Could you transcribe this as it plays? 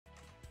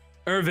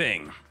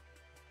Irving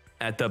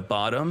at the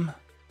bottom.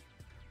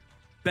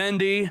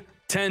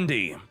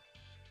 BendyTendy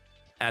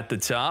at the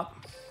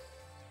top.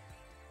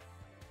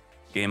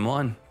 Game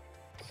 1.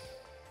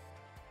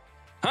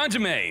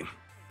 Hajime.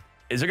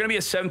 Is there going to be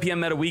a 7 p.m.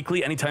 meta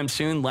weekly anytime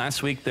soon?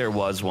 Last week there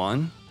was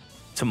one.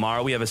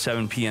 Tomorrow we have a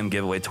 7 p.m.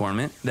 giveaway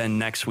tournament. Then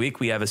next week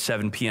we have a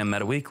 7 p.m.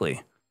 meta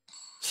weekly.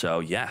 So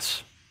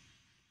yes,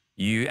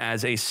 you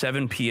as a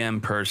 7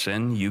 p.m.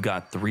 person, you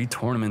got 3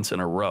 tournaments in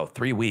a row,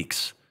 3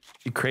 weeks.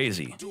 You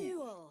crazy.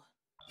 Duel.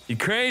 You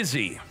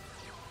crazy.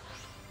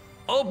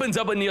 Opens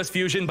up with Neos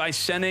Fusion by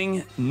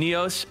sending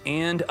Neos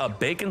and a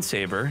Bacon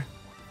Saver.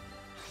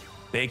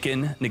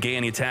 Bacon, negate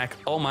any attack.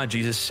 Oh my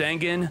Jesus.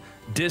 Sanguine,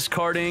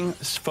 discarding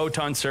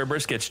Photon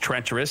Cerberus gets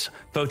treacherous.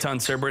 Photon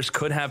Cerberus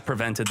could have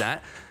prevented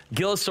that.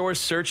 Gillosaurus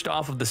searched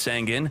off of the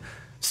Sanguine.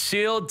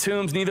 Sealed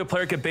Tombs, neither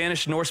player could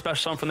banish nor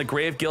special summon from the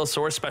grave.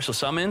 Gillosaurus special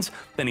summons.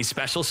 Then he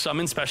special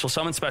summons, special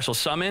summon, special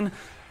summon.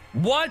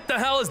 What the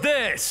hell is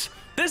this?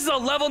 This is a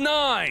level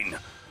 9.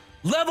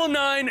 Level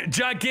 9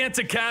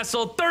 Gigantic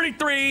Castle,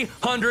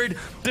 3,300,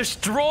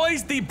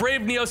 destroys the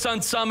Brave Neos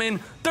on summon,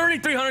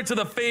 3,300 to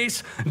the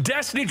face.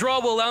 Destiny Draw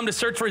will allow him to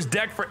search for his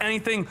deck for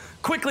anything.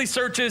 Quickly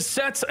searches,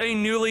 sets a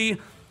newly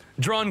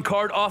drawn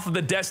card off of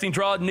the Destiny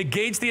Draw,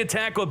 negates the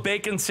attack with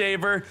Bacon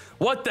Saver.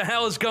 What the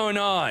hell is going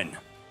on?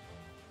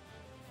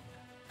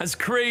 That's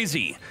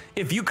crazy.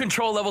 If you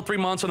control level 3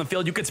 monster on the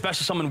field, you could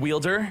special summon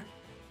Wielder.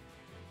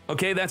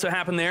 Okay, that's what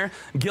happened there.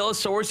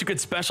 Gillosaurus, you could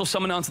special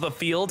summon onto the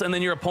field, and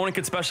then your opponent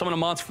could special summon a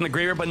monster from the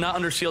graveyard, but not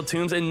under Sealed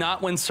Tombs, and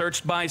not when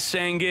searched by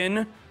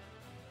Sanguine.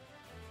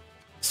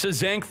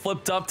 Sazank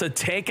flipped up to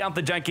take out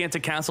the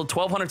Gigantic Castle,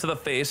 1,200 to the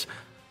face.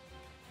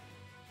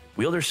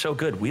 Wielder's so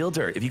good.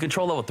 Wielder, if you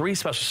control level 3,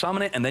 special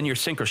summon it, and then your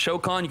Synchro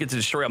Shokan, you get to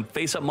destroy a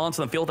face-up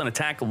monster on the field and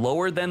attack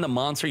lower than the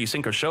monster you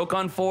Synchro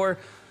Shokan for.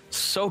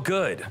 So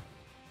good.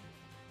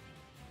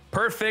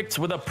 Perfect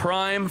with a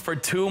prime for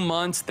 2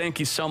 months. Thank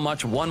you so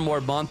much. 1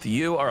 more month.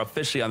 You are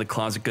officially on the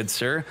closet, good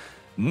sir.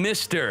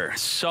 Mr.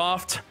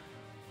 Soft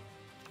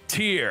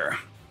Tier.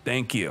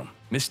 Thank you.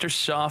 Mr.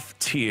 Soft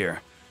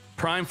Tier.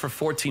 Prime for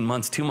 14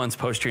 months, 2 months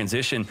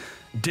post-transition.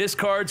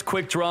 Discards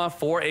quick draw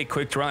for a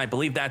quick draw. I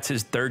believe that's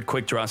his 3rd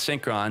quick draw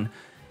synchron.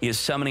 He is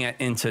summoning it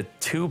into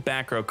 2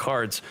 back row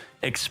cards.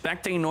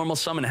 Expecting normal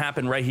summon to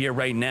happen right here,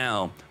 right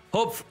now.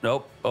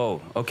 Nope. Oh,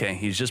 okay.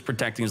 He's just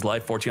protecting his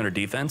life. 1,400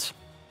 defense.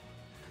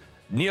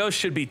 Neos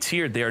should be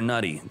tiered. They are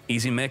nutty.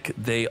 Easy Mick,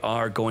 they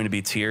are going to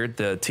be tiered.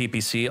 The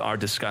TPC are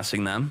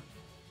discussing them.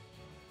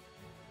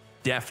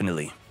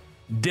 Definitely.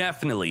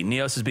 Definitely.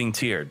 Neos is being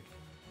tiered.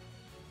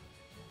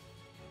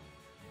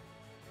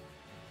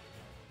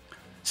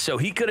 So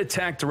he could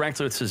attack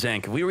directly with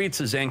Sazank. If we read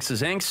Sazank,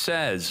 Sazank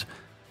says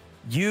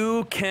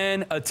you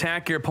can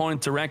attack your opponent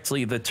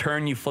directly the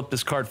turn you flip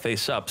this card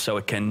face up, so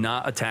it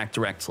cannot attack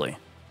directly.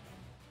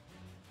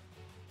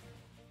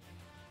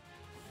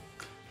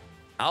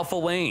 Alpha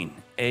Wayne,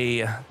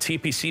 a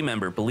TPC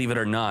member, believe it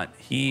or not,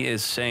 he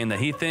is saying that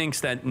he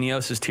thinks that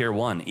Neos is tier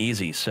 1,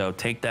 easy. So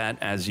take that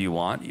as you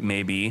want.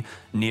 Maybe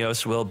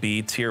Neos will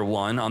be tier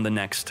 1 on the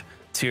next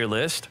tier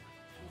list.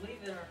 Believe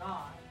it or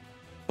not.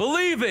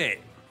 Believe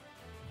it!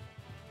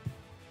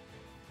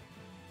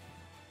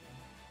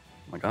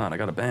 Oh my God, I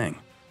got a bang.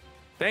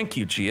 Thank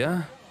you,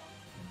 Gia.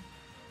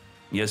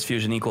 Yes,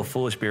 Fusion equal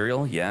Foolish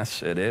Burial.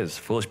 Yes, it is.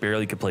 Foolish Burial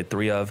you could play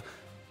 3 of.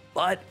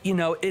 But, you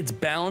know, it's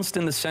balanced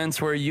in the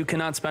sense where you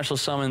cannot special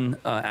summon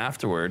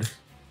afterward.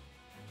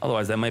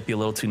 Otherwise, that might be a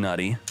little too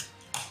nutty.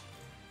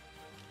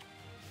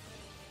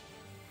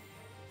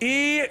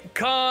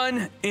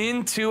 Econ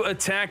into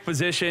attack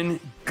position.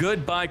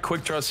 Goodbye,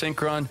 Quick Draw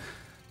Synchron.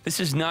 This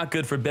is not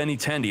good for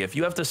BendyTendy. If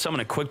you have to summon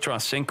a Quick Draw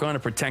Synchron to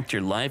protect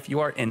your life, you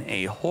are in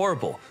a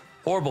horrible,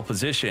 horrible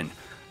position.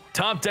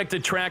 Top deck the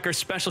tracker,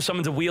 special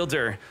summons a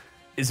Wielder.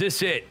 Is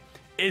this it?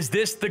 Is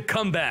this the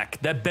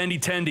comeback that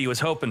BendyTendy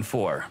was hoping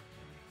for?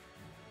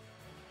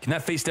 Can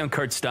that face down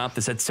card stop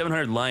this? At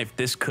 700 life,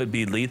 this could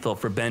be lethal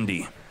for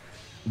Bendy.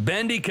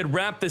 Bendy could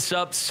wrap this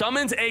up.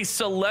 Summons a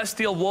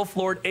Celestial Wolf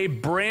Lord, a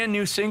brand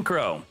new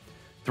synchro.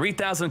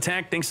 3,000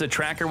 attack thanks to the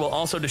tracker will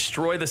also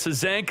destroy the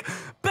Sazank.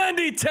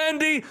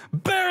 BendyTendy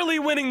barely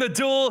winning the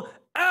duel.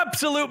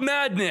 Absolute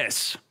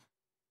madness.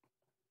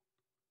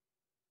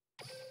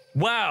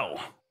 Wow.